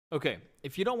Okay,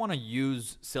 if you don't want to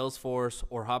use Salesforce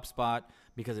or Hubspot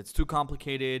because it's too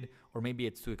complicated, or maybe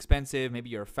it's too expensive, maybe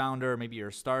you're a founder, maybe you're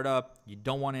a startup, you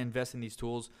don't want to invest in these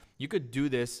tools, you could do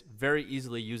this very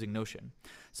easily using Notion.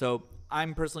 So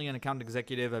I'm personally an account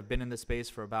executive. I've been in this space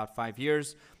for about 5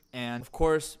 years. And of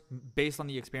course, based on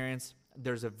the experience,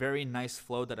 there's a very nice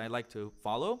flow that I like to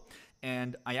follow.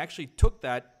 And I actually took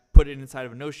that, put it inside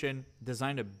of a Notion,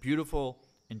 designed a beautiful,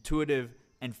 intuitive,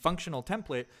 and functional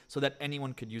template so that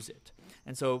anyone could use it.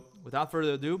 And so without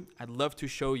further ado, I'd love to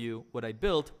show you what I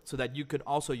built so that you could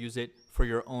also use it for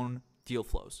your own deal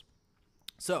flows.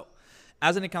 So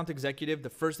as an account executive,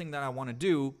 the first thing that I want to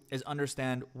do is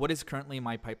understand what is currently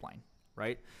my pipeline,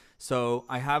 right? So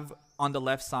I have on the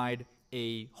left side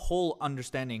a whole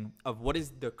understanding of what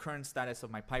is the current status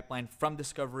of my pipeline from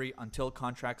discovery until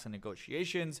contracts and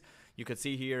negotiations. You could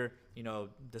see here,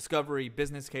 discovery,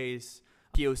 business case,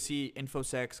 POC,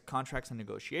 InfoSec, contracts and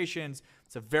negotiations.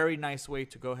 It's a very nice way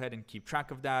to go ahead and keep track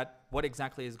of that. What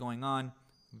exactly is going on?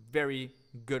 Very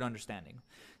good understanding.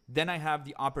 Then I have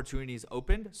the opportunities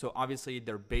opened. So obviously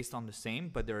they're based on the same,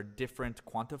 but there are different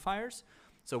quantifiers.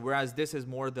 So whereas this is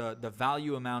more the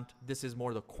value amount, this is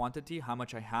more the quantity, how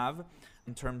much I have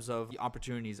in terms of the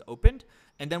opportunities opened.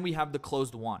 And then we have the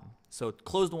closed one. So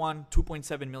closed one,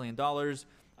 $2.7 million,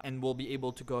 and we'll be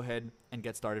able to go ahead and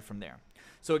get started from there.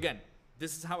 So again,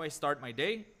 this is how I start my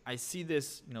day. I see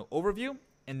this overview,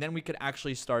 and then we could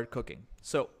actually start cooking.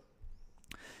 So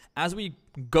as we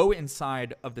go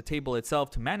inside of the table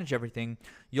itself to manage everything,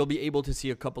 you'll be able to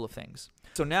see a couple of things.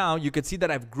 So now you could see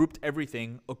that I've grouped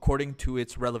everything according to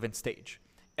its relevant stage.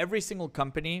 Every single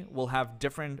company will have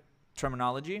different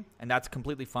terminology, and that's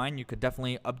completely fine. You could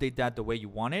definitely update that the way you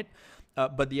want it.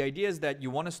 But the idea is that you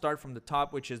want to start from the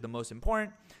top, which is the most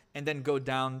important, and then go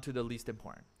down to the least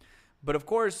important. But of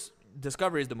course,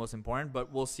 discovery is the most important,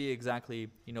 but we'll see exactly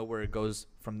where it goes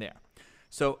from there.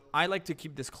 So I like to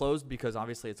keep this closed because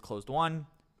obviously it's closed one.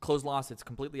 Closed loss, it's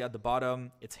completely at the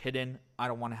bottom. It's hidden. I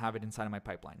don't want to have it inside of my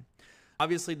pipeline.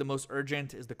 Obviously, the most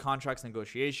urgent is the contracts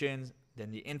negotiations,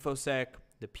 then the InfoSec,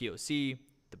 the POC,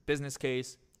 the business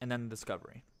case, and then the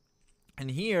discovery. And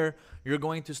here, you're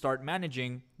going to start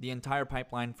managing the entire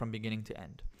pipeline from beginning to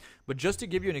end. But just to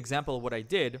give you an example of what I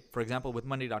did, for example, with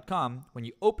Monday.com, when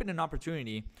you open an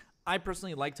opportunity, I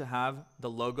personally like to have the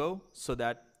logo so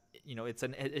that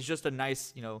it's just a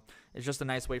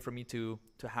nice way for me to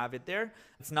have it there.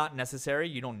 It's not necessary.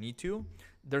 You don't need to.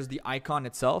 There's the icon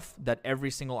itself that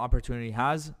every single opportunity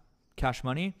has, cash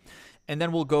money. And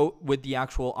then we'll go with the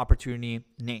actual opportunity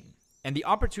name. And the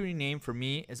opportunity name for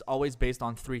me is always based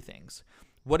on three things.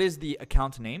 What is the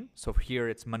account name? So here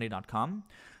it's Monday.com,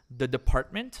 the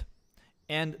department,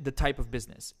 and the type of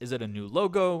business. Is it a new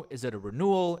logo? Is it a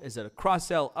renewal? Is it a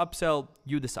cross-sell, upsell?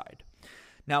 You decide.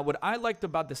 Now, what I liked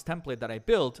about this template that I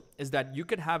built is that you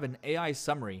could have an AI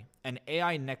summary and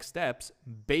AI next steps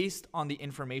based on the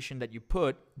information that you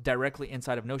put directly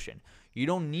inside of Notion. You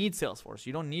don't need Salesforce.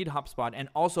 You don't need Hubspot, and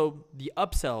also the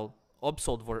upsold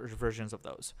versions of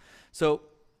those. So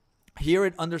here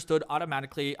it understood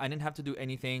automatically. I didn't have to do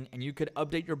anything, and you could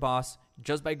update your boss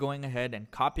just by going ahead and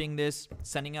copying this,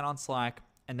 sending it on Slack,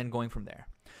 and then going from there.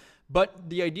 But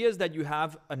the idea is that you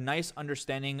have a nice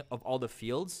understanding of all the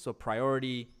fields. So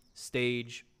priority,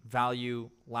 stage, value,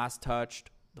 last touched,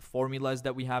 the formulas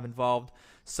that we have involved.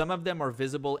 Some of them are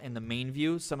visible in the main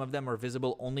view. Some of them are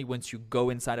visible only once you go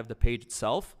inside of the page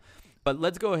itself. But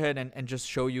let's go ahead and just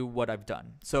show you what I've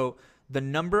done. So the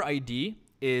number ID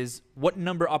is what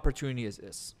number opportunity is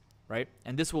this, right?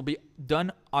 And this will be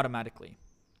done automatically.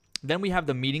 Then we have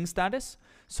the meeting status.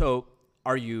 So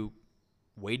are you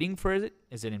waiting for it?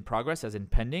 Is it in progress, as in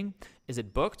pending? Is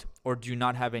it booked? Or do you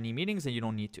not have any meetings and you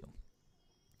don't need to?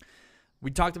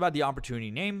 We talked about the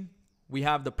opportunity name. We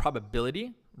have the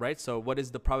probability, right? So what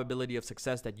is the probability of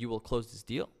success that you will close this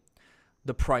deal?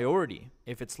 The priority,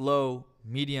 if it's low,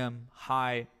 medium,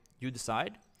 high, you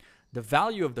decide. The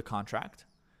value of the contract,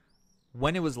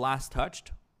 when it was last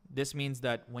touched. This means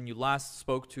that when you last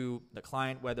spoke to the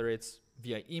client, whether it's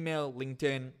via email,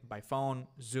 LinkedIn, by phone,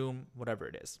 Zoom, whatever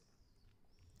it is.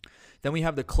 Then we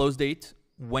have the close date,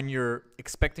 when you're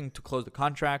expecting to close the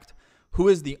contract, who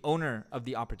is the owner of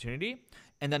the opportunity,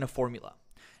 and then a formula.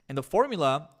 And the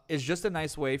formula is just a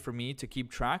nice way for me to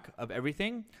keep track of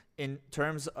everything in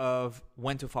terms of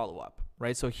when to follow up,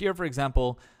 right? So here, for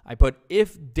example, I put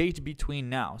if date between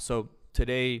now. So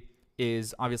today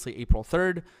is obviously April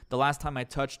 3rd. The last time I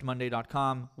touched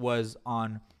Monday.com was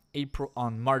on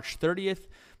March 30th.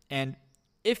 And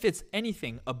if it's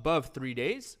anything above 3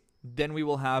 days, then we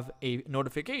will have a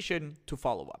notification to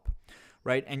follow up,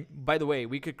 right? And by the way,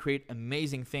 we could create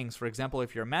amazing things. For example,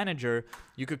 if you're a manager,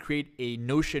 you could create a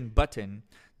Notion button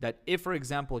that if, for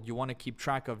example, you want to keep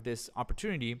track of this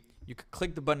opportunity, you could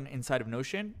click the button inside of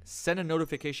Notion, send a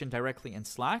notification directly in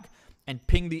Slack, and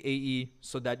ping the AE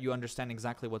so that you understand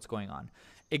exactly what's going on.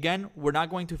 Again, we're not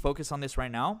going to focus on this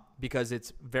right now because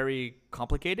it's very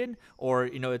complicated, or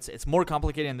it's more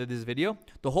complicated than this video.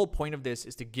 The whole point of this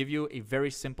is to give you a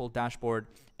very simple dashboard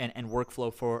and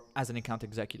workflow for as an account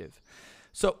executive.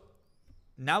 So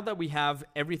now that we have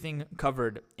everything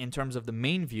covered in terms of the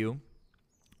main view,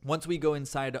 once we go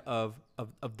inside of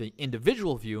the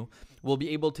individual view, we'll be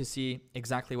able to see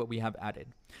exactly what we have added.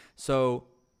 So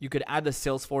you could add the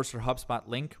Salesforce or Hubspot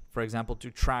link, for example,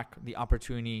 to track the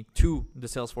opportunity to the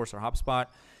Salesforce or Hubspot.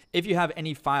 If you have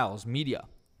any files, media,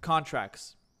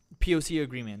 contracts, POC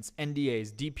agreements,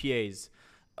 NDAs, DPAs,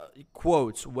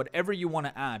 quotes, whatever you want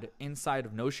to add inside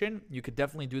of Notion, you could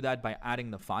definitely do that by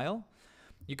adding the file.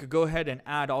 You could go ahead and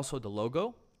add also the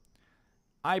logo.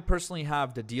 I personally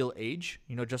have the deal age,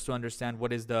 just to understand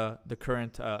what is the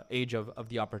current age of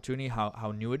the opportunity,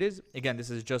 how new it is. Again, this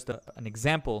is just an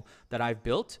example that I've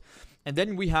built. And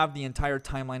then we have the entire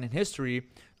timeline and history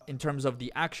in terms of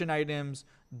the action items,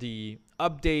 the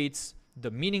updates,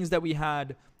 the meetings that we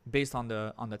had based on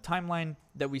the timeline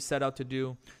that we set out to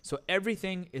do. So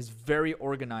everything is very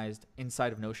organized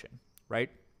inside of Notion,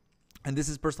 right? And this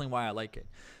is personally why I like it.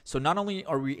 So not only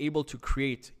are we able to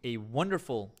create a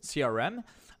wonderful CRM,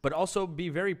 but also be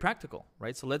very practical,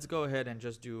 right? So let's go ahead and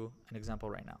just do an example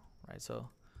right now, right? So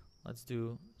let's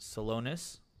do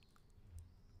Salonis.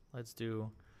 Let's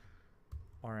do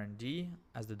R&D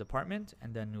as the department,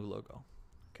 and then new logo,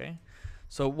 okay?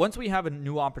 So once we have a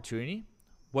new opportunity,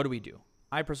 what do?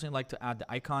 I personally like to add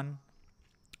the icon.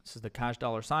 This is the cash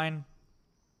 $sign.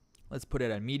 Let's put it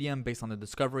at medium based on the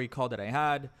discovery call that I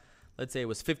had. Let's say it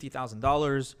was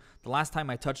 $50,000. The last time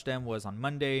I touched them was on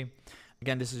Monday.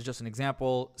 Again, this is just an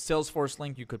example. Salesforce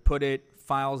link, you could put it.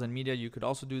 Files and media, you could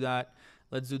also do that.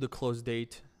 Let's do the close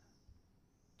date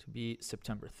to be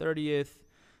September 30th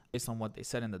based on what they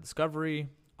said in the discovery.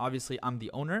 Obviously, I'm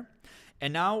the owner.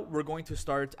 And now we're going to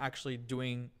start actually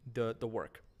doing the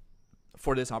work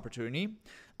for this opportunity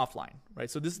offline, right?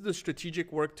 So this is the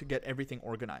strategic work to get everything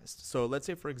organized. So let's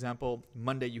say, for example,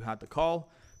 Monday you had the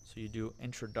call. So you do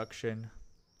introduction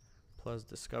plus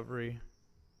discovery,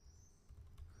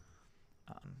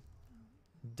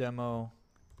 demo,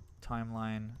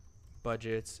 timeline,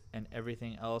 budgets, and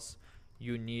everything else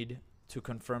you need to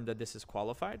confirm that this is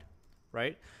qualified,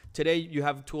 right? Today you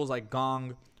have tools like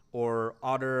Gong or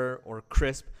Otter or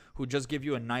Crisp who just give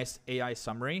you a nice AI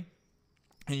summary,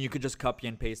 and you could just copy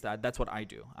and paste that. That's what I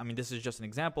do. I mean, this is just an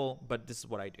example, but this is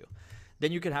what I do.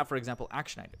 Then you could have, for example,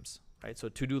 action items, right? So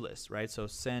to-do list, right? So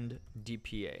send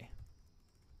DPA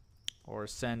or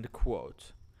send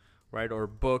quote, right? Or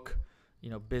book,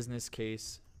 business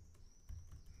case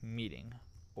meeting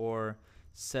or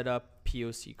set up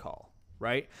POC call,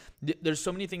 right? There's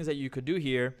so many things that you could do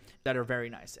here that are very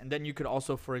nice. And then you could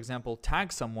also, for example,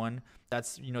 tag someone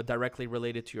that's, directly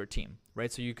related to your team,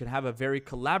 right? So you could have a very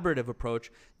collaborative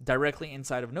approach directly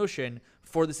inside of Notion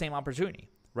for the same opportunity,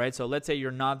 right? So let's say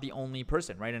you're not the only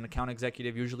person, right? An account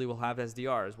executive usually will have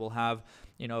SDRs, will have,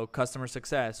 customer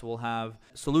success, will have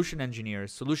solution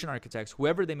engineers, solution architects,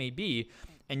 whoever they may be,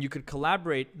 and you could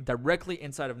collaborate directly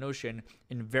inside of Notion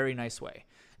in a very nice way.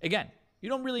 Again, you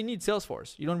don't really need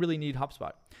Salesforce. You don't really need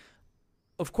HubSpot.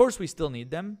 Of course, we still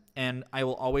need them, and I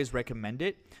will always recommend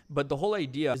it. But the whole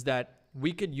idea is that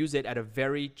we could use it at a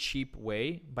very cheap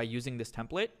way by using this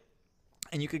template,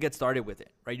 and you could get started with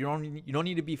it, right? You don't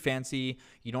need to be fancy.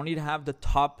 You don't need to have the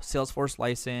top Salesforce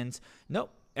license. No,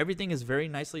 everything is very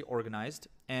nicely organized,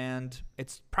 and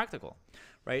it's practical,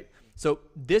 right? So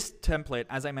this template,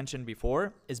 as I mentioned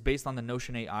before, is based on the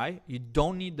Notion AI. You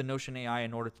don't need the Notion AI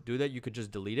in order to do that. You could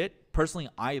just delete it. Personally,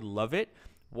 I love it.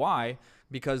 Why?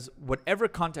 Because whatever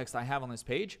context I have on this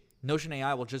page, Notion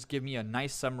AI will just give me a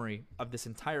nice summary of this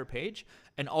entire page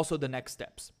and also the next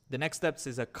steps. The next steps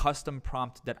is a custom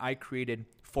prompt that I created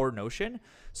for Notion.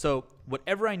 So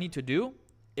whatever I need to do,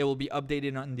 it will be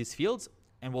updated on these fields,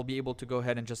 and we'll be able to go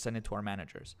ahead and just send it to our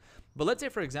managers. But let's say,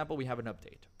 for example, we have an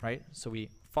update, right? So we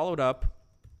followed up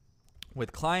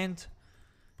with client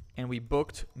and we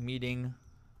booked meeting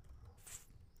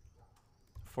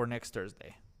for next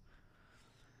Thursday.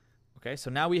 Okay,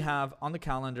 so now we have on the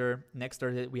calendar next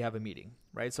Thursday we have a meeting,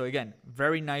 right? So again,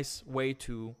 very nice way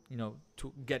to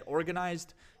to get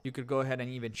organized. You could go ahead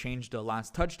and even change the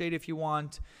last touch date if you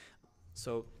want.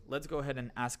 So let's go ahead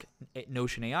and ask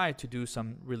Notion AI to do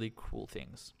some really cool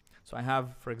things. So I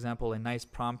have, for example, a nice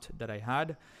prompt that I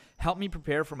had. help me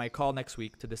prepare for my call next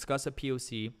week to discuss a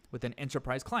POC with an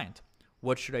enterprise client.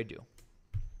 What should I do?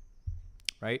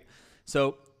 Right?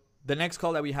 So the next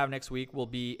call that we have next week will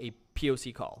be a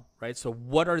POC call, right? So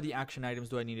what are the action items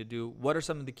do I need to do? What are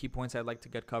some of the key points I'd like to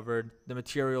get covered? The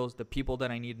materials, the people that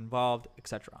I need involved,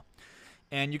 etc.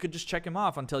 And you could just check them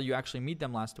off until you actually meet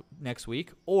them next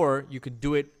week, or you could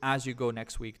do it as you go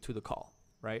next week to the call,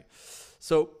 right?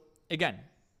 So again,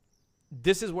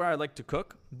 this is where I like to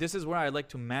cook. This is where I like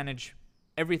to manage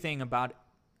everything about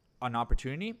an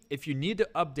opportunity. If you need to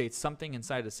update something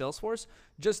inside of Salesforce,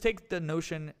 just take the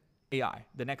Notion AI,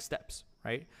 the next steps,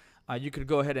 right? You could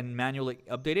go ahead and manually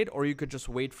update it, or you could just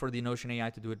wait for the Notion AI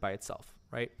to do it by itself,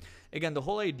 right? Again, the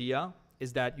whole idea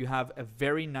is that you have a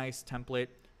very nice template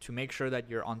to make sure that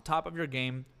you're on top of your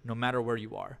game no matter where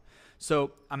you are.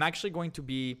 So I'm actually going to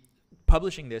be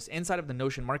publishing this inside of the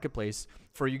Notion marketplace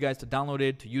for you guys to download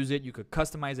it, to use it. You could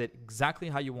customize it exactly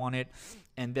how you want it,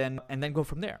 and then go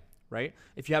from there, right?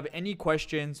 If you have any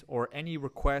questions or any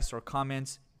requests or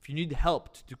comments, if you need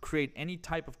help to create any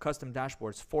type of custom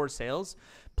dashboards for sales,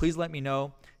 please let me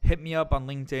know. Hit me up on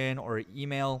LinkedIn or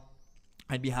email.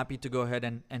 I'd be happy to go ahead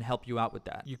and help you out with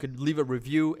that. You could leave a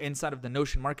review inside of the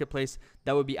Notion marketplace.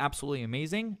 That would be absolutely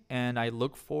amazing. And I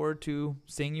look forward to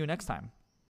seeing you next time.